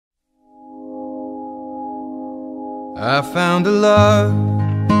I found a love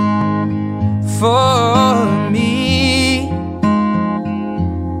for me.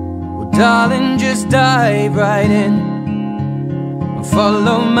 Well, darling, just dive right in and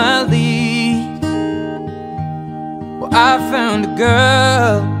follow my lead. Well, I found a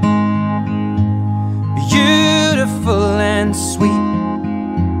girl, beautiful and sweet.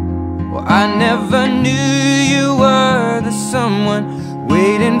 Well, I never knew you were the someone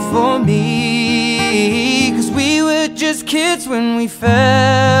waiting for me. 'Cause we were just kids when we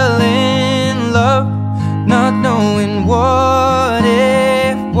fell in love, not knowing what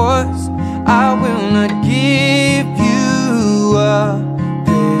it was. I will not give you up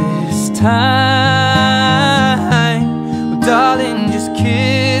this time. Well, darling, just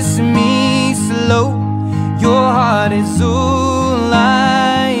kiss me slow. Your heart is all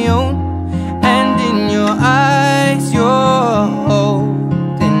I own, and in your eyes you're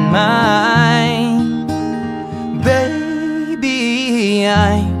holding mine. Baby,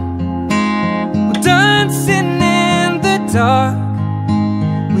 I'm dancing in the dark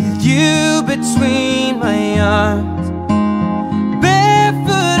with you between my arms,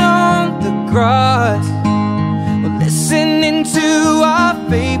 barefoot on the grass. We're listening to our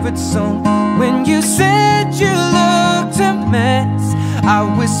favorite song. When you said you looked a mess, I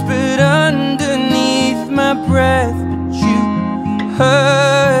whispered underneath my breath, but you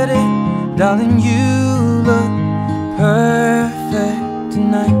heard it. Darling, you look perfect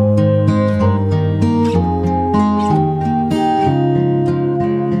tonight.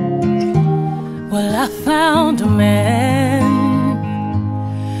 Well, I found a man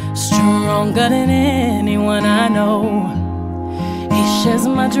stronger than anyone I know. He shares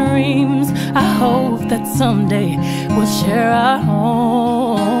my dreams. I hope that someday we'll share our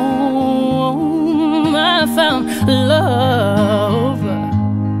home. I found love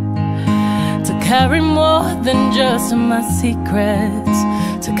to carry more than just my secrets,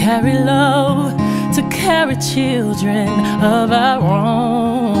 to carry love, to carry children of our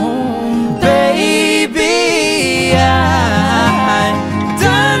own. Baby, I'm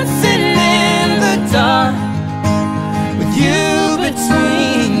dancing in the dark with you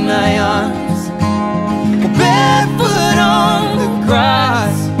between my arms, barefoot on the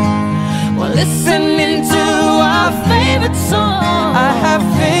grass, while listening to our favorite song. I have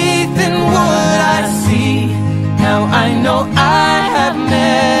faith in what I see. Now I know I have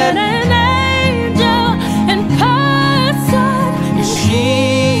met An angel in person, and she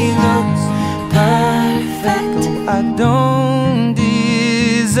looks perfect. I don't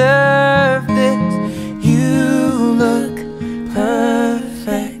deserve